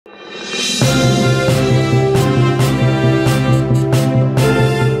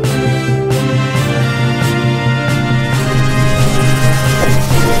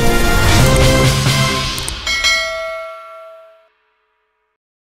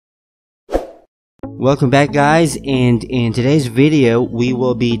Welcome back, guys, and in today's video we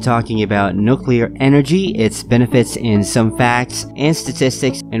will be talking about nuclear energy, its benefits, and some facts and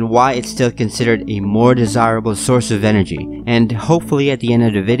statistics, and why it's still considered a more desirable source of energy. And hopefully at the end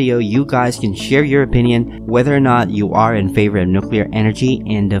of the video you guys can share your opinion whether or not you are in favor of nuclear energy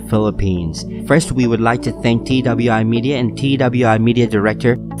in the Philippines. First, we would like to thank TWI Media and TWI Media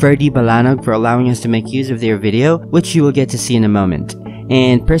Director Ferdie Balanag for allowing us to make use of their video, which you will get to see in a moment.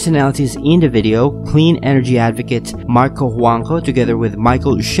 And personalities in the video: clean energy advocate Mark Cojuangco, together with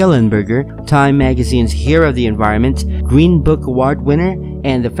Michael Schellenberger, Time Magazine's Hero of the Environment, Green Book Award winner,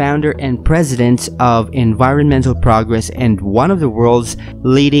 and the founder and president of Environmental Progress and one of the world's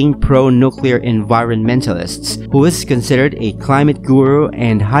leading pro-nuclear environmentalists, who is considered a climate guru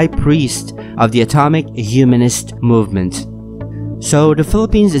and high priest of the atomic humanist movement. So, the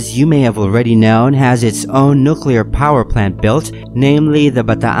Philippines, as you may have already known, has its own nuclear power plant built, namely the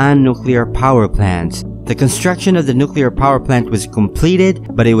Bataan Nuclear Power Plant. The construction of the nuclear power plant was completed,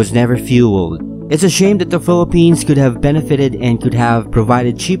 but it was never fueled. It's a shame that the Philippines could have benefited and could have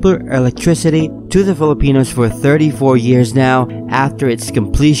provided cheaper electricity to the Filipinos for 34 years now after its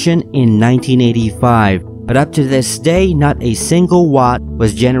completion in 1985. But up to this day, not a single watt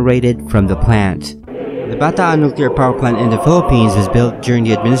was generated from the plant. The Bataan Nuclear Power Plant in the Philippines was built during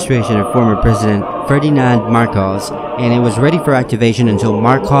the administration of former President Ferdinand Marcos, and it was ready for activation until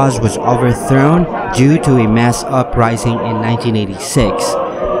Marcos was overthrown due to a mass uprising in 1986.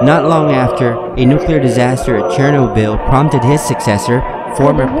 Not long after, a nuclear disaster at Chernobyl prompted his successor,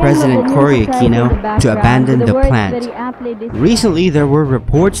 former President Cory Aquino, to abandon the plant. Recently, there were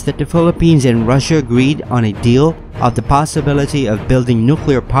reports that the Philippines and Russia agreed on a deal of the possibility of building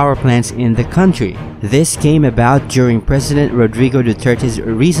nuclear power plants in the country. This came about during President Rodrigo Duterte's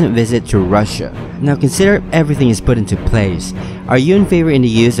recent visit to Russia. Now consider everything is put into place. Are you in favor in the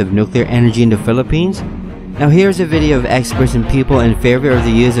use of nuclear energy in the Philippines? Now here's a video of experts and people in favor of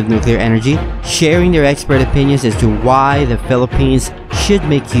the use of nuclear energy, sharing their expert opinions as to why the Philippines should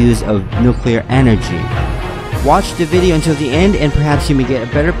make use of nuclear energy. Watch the video until the end and perhaps you may get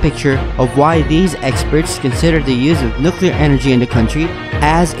a better picture of why these experts consider the use of nuclear energy in the country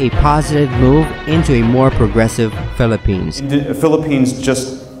as a positive move into a more progressive Philippines. The Philippines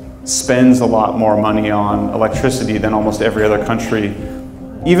just spends a lot more money on electricity than almost every other country,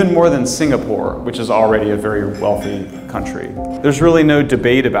 even more than Singapore, which is already a very wealthy country. There's really no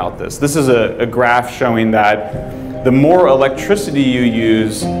debate about this. This is a graph showing that the more electricity you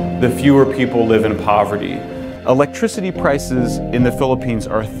use, the fewer people live in poverty. Electricity prices in the Philippines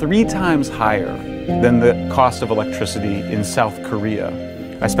are 3 times higher than the cost of electricity in South Korea.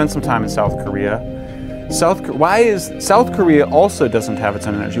 I spent some time in South Korea. Why South Korea also doesn't have its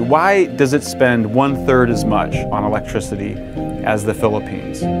own energy? Why does it spend 1/3 as much on electricity as the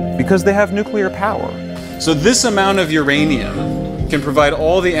Philippines? Because they have nuclear power. So this amount of uranium can provide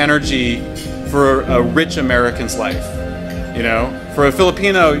all the energy for a rich American's life. You know, for a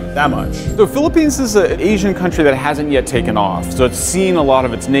Filipino, that much. So Philippines is an Asian country that hasn't yet taken off. So it's seen a lot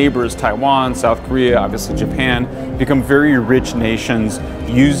of its neighbors, Taiwan, South Korea, obviously Japan, become very rich nations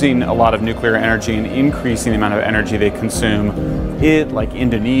using a lot of nuclear energy and increasing the amount of energy they consume. Like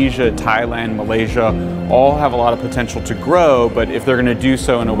Indonesia, Thailand, Malaysia, all have a lot of potential to grow, but if they're going to do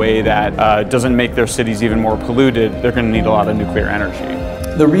so in a way that doesn't make their cities even more polluted, they're going to need a lot of nuclear energy.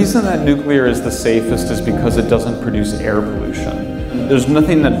 The reason that nuclear is the safest is because it doesn't produce air pollution. There's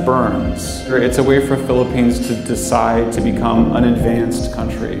nothing that burns. It's a way for Philippines to decide to become an advanced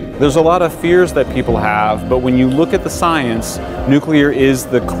country. There's a lot of fears that people have, but when you look at the science, nuclear is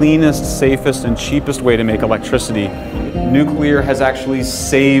the cleanest, safest, and cheapest way to make electricity. Nuclear has actually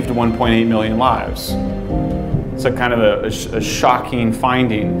saved 1.8 million lives. It's a kind of a shocking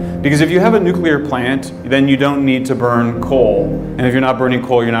finding, because if you have a nuclear plant, then you don't need to burn coal, and if you're not burning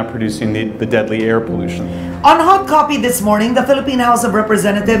coal, you're not producing the deadly air pollution. On hot copy this morning, the Philippine House of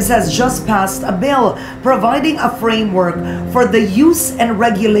Representatives has just passed a bill providing a framework for the use and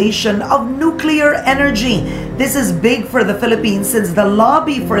regulation of nuclear energy. This is big for the Philippines since the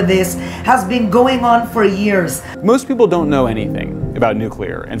lobby for this has been going on for years. Most people don't know anything about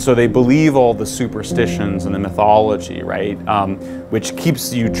nuclear, and so they believe all the superstitions and the mythology, right? Which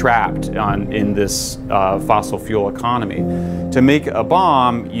keeps you trapped in this fossil fuel economy. To make a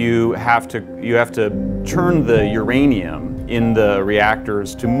bomb, you have to turn the uranium in the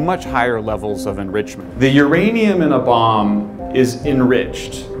reactors to much higher levels of enrichment. The uranium in a bomb is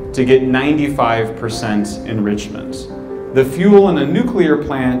enriched to get 95% enrichment. The fuel in a nuclear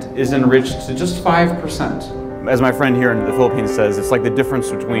plant is enriched to just 5%. As my friend here in the Philippines says, it's like the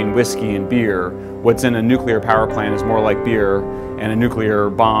difference between whiskey and beer. What's in a nuclear power plant is more like beer, and a nuclear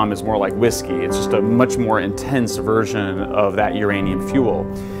bomb is more like whiskey. It's just a much more intense version of that uranium fuel.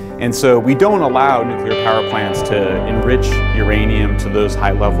 And so we don't allow nuclear power plants to enrich uranium to those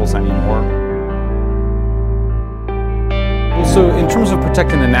high levels anymore. So in terms of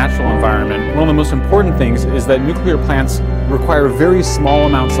protecting the natural environment, one of the most important things is that nuclear plants require very small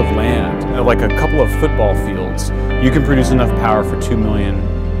amounts of land, like a couple of football fields. You can produce enough power for 2 million,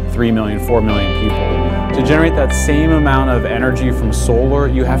 3 million, 4 million people. To generate that same amount of energy from solar,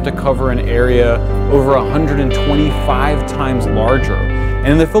 you have to cover an area over 125 times larger.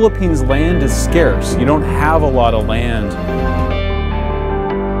 And in the Philippines, land is scarce. You don't have a lot of land.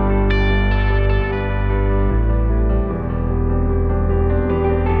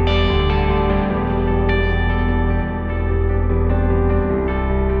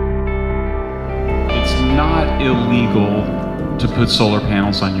 Illegal to put solar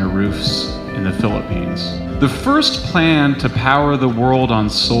panels on your roofs in the Philippines. The first plan to power the world on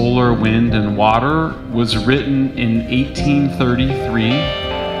solar, wind, and water was written in 1833.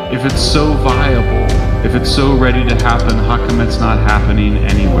 If it's so viable, if it's so ready to happen, how come it's not happening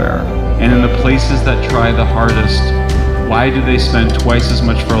anywhere? And in the places that try the hardest, why do they spend twice as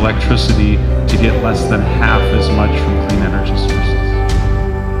much for electricity to get less than half as much from clean energy sources?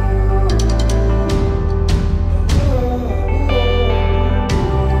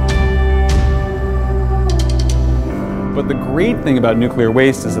 But the great thing about nuclear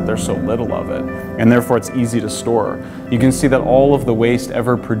waste is that there's so little of it, and therefore it's easy to store. You can see that all of the waste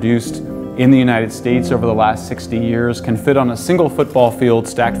ever produced in the United States over the last 60 years can fit on a single football field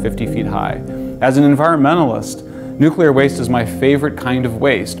stacked 50 feet high. As an environmentalist, nuclear waste is my favorite kind of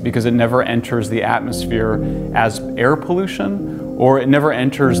waste because it never enters the atmosphere as air pollution, or it never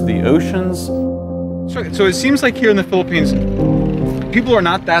enters the oceans. So it seems like here in the Philippines, people are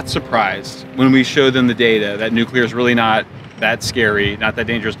not that surprised when we show them the data that nuclear is really not that scary, not that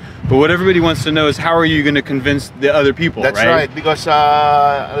dangerous. But what everybody wants to know is how are you going to convince the other people, That's right, because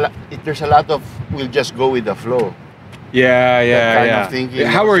there's a lot of, we'll just go with the flow. Yeah. Of thinking,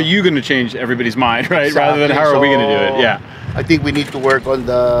 how are you going to change everybody's mind, right? Exactly. Rather than how are we going to do it? Yeah. I think we need to work on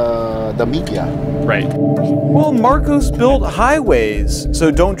the media. Right. Well, Marcos built highways,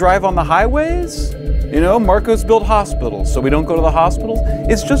 so don't drive on the highways. You know, Marcos built hospitals, so we don't go to the hospitals.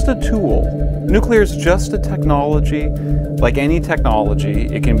 It's just a tool. Nuclear is just a technology, like any technology.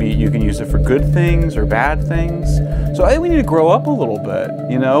 It can be, you can use it for good things or bad things. So I think we need to grow up a little bit.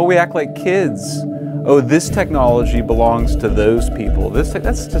 You know, we act like kids. Oh, this technology belongs to those people. That's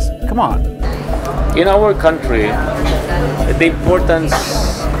just, come on. In our country, the importance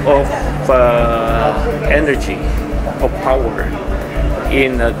of energy, of power,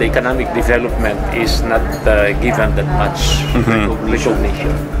 in the economic development is not given that much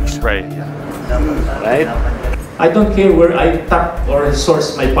recognition. Right. Right? I don't care where I tap or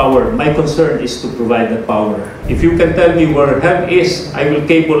source my power. My concern is to provide the power. If you can tell me where hemp is, I will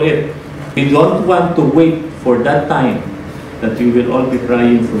cable it. We don't want to wait for that time that we will all be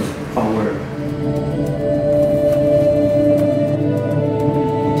crying for power.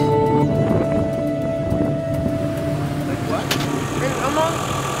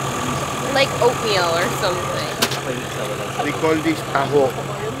 Like oatmeal or something. We call this aho.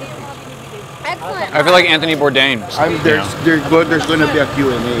 Excellent. I feel like Anthony Bourdain. There's going to be a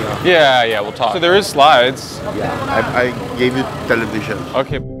Q&A. Yeah, we'll talk. So there is slides. Yeah, I gave you television.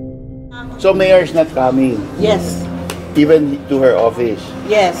 Okay. So mayor is not coming, Yes, even to her office.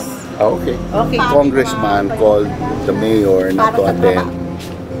 yes. Okay. Okay. Congressman called the mayor not to attend,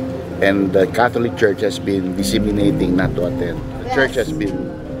 and the Catholic Church has been disseminating not to attend. The church has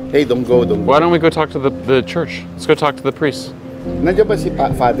been, hey, don't go. Why don't we go talk to the church? Let's go talk to the priest. Nandiyan ba si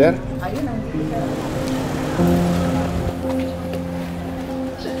Father?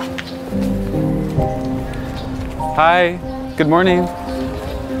 Hi, good morning.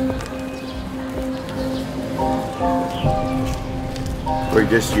 We're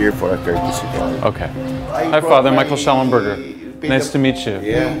just here for a courtesy call. Okay. Hi, Father Michael Schellenberger. Nice to meet you.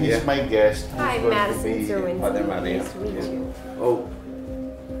 Yeah, he's my guest. Hi, He's going to Madison be Sir Winston. Father Maria. Nice to meet you. Oh,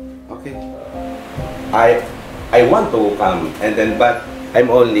 okay. I want to come, and then but I'm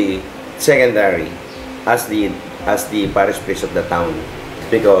only secondary as the parish priest of the town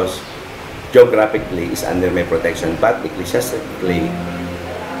because geographically is under my protection, but ecclesiastically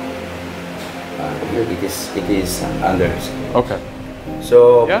it is under. Okay.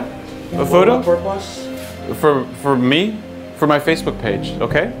 So yeah, a photo for what purpose? For me, for my Facebook page.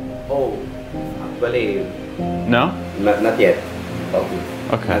 Okay. Oh, actually, no. Not yet.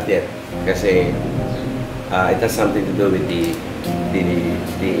 Okay. Not yet. Kasi It has something to do with the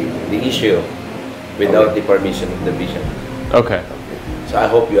issue without the permission of the bishop. Okay. So I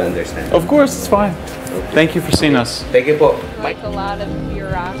hope you understand. Of course, it's fine. Okay. Thank you for seeing us. Thank you po. Like a lot of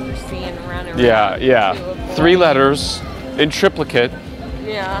bureaucracy and running around. Yeah. 3 letters in triplicate.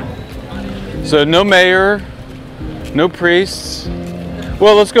 Yeah. So no mayor, no priests.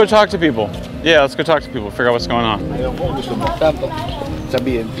 Well, let's go talk to people. Yeah, let's go talk to people, figure out what's going on. Ayaw ko, gusto magtampo sa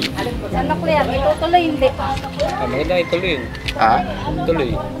BNP. Ano kuya, itutuloy hindi. Maganda ituloy.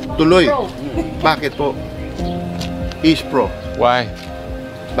 Tuloy. Tuloy. Bakit po? Is pro. Why?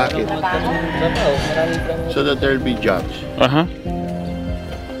 Bakit? So that there'll be jobs. Uh-huh.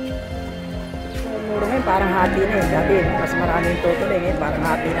 Muro ngayon parang hati na eh. Dati mas maraming tutuloy ngayon parang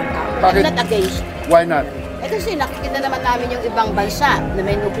hati ng tao. Bakit? Not against. Why not? Kasi nakikita naman namin yung ibang bansa na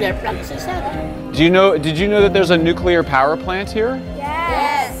may nuclear plant sa sana. Did you know that there's a nuclear power plant here?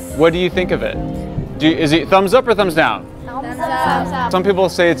 Yes. What do you think of it? Is it thumbs up or thumbs down? Thumbs up. Some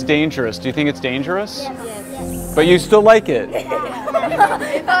people say it's dangerous. Do you think it's dangerous? Yes. But you still like it?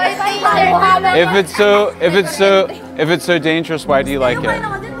 If it's so dangerous, why do you like it?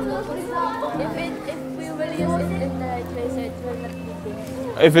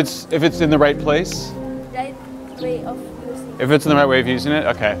 If it's in the right place? Right way of using. If it's in the right way of using it?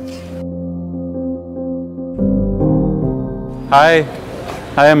 Okay. Hi.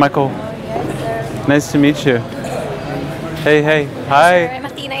 Hi, I'm Michael. Yes, sir. Nice to meet you. Hey. Hi. I'm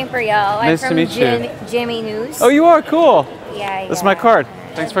Athena Imperial. Nice I'm to from meet you. GMA News. Oh, you are? Cool. Yeah. That's my card.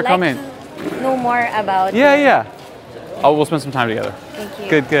 Thanks for I'd coming. Like to know more about. Yeah. Oh, we'll spend some time together.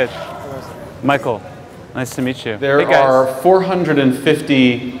 Thank you. Good. Michael, nice to meet you. There are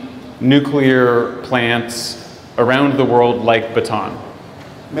 450 nuclear plants around the world like Bataan.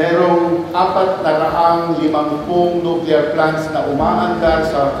 Merong 450 nuclear plants na umaandar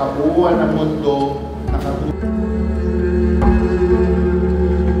sa kabuuan ng mundo.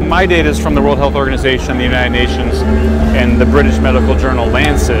 My data is from the World Health Organization, the United Nations, and the British medical journal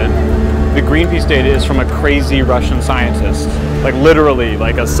Lancet. The Greenpeace data is from a crazy Russian scientist, like literally,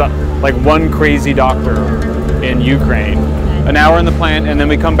 like one crazy doctor in Ukraine. An hour in the plant, and then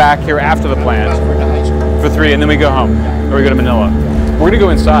we come back here after the plant for 3, and then we go home, or we go to Manila. We're gonna go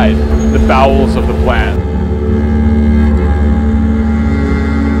inside the bowels of the plant.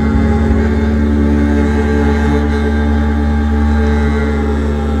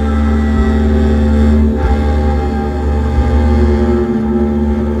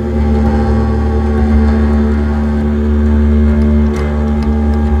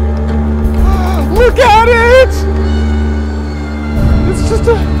 Look at it! It's just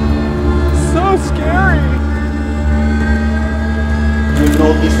so scary. You'll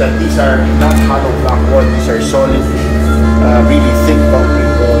notice that these are not hollow black walls, these are solid, really thick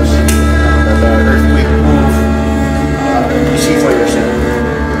concrete walls that are earthquake proof. You see for yourself.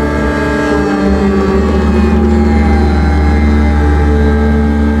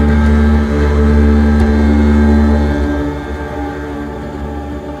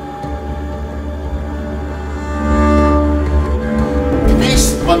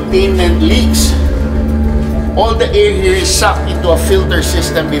 Containment leaks. All the air here is sucked into a filter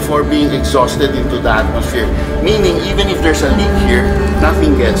system before being exhausted into the atmosphere. Meaning, even if there's a leak here,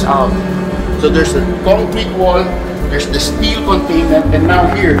 nothing gets out. So there's a concrete wall, there's the steel containment, and now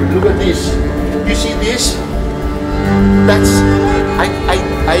here, look at this. You see this?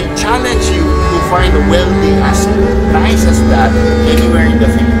 I challenge you to find a welding as nice as that anywhere in the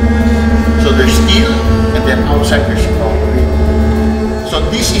Philippines. So there's steel, and then outside there's concrete. So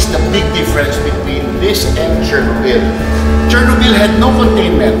this is the big difference between this and Chernobyl. Chernobyl had no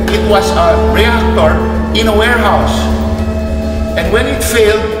containment. It was a reactor in a warehouse. And when it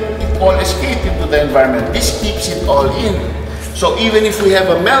failed, it all escaped into the environment. This keeps it all in. So even if we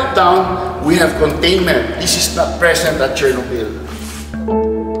have a meltdown, we have containment. This is not present at Chernobyl.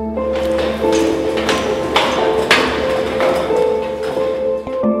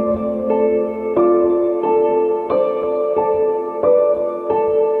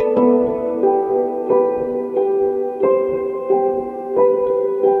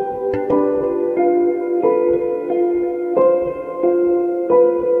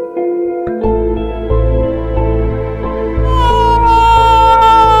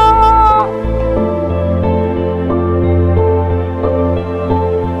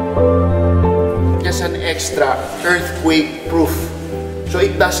 Extra earthquake proof, so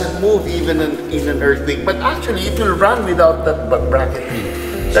it doesn't move even in an earthquake, but actually it will run without that bracketing.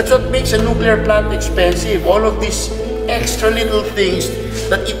 That's what makes a nuclear plant expensive, all of these extra little things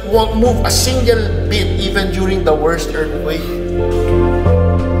that it won't move a single bit even during the worst earthquake.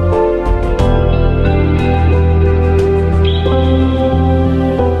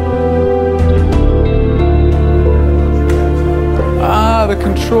 a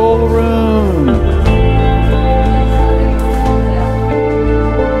control room.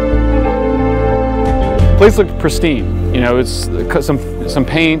 Place looked pristine. You know, it's some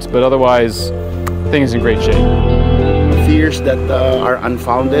paint, but otherwise, things in great shape. Fears that are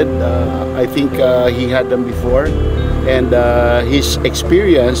unfounded. I think he had them before, and his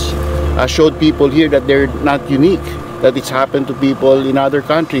experience showed people here that they're not unique, that it's happened to people in other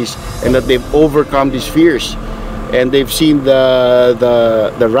countries, and that they've overcome these fears, and they've seen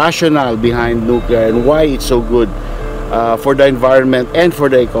the rationale behind nuclear and why it's so good for the environment and for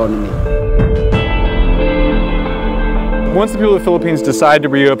the economy. Once the people of the Philippines decide to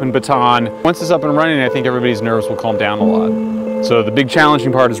reopen Bataan, once it's up and running, I think everybody's nerves will calm down a lot. So the big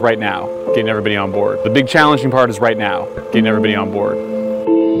challenging part is right now, getting everybody on board. The big challenging part is right now, getting everybody on board.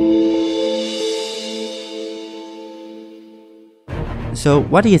 So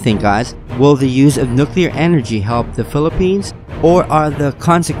what do you think, guys? Will the use of nuclear energy help the Philippines? Or are the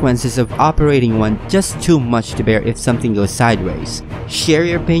consequences of operating one just too much to bear if something goes sideways? Share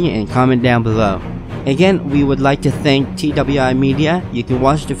your opinion and comment down below. Again, we would like to thank TWI Media. You can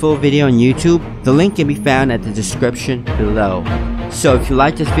watch the full video on YouTube. The link can be found at the description below. So if you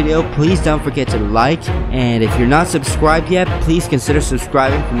like this video, please don't forget to like, and if you're not subscribed yet, please consider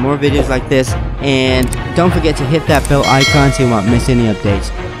subscribing for more videos like this, and don't forget to hit that bell icon so you won't miss any updates.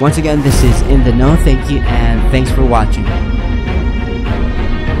 Once again, this is In The Know. Thank you, and thanks for watching.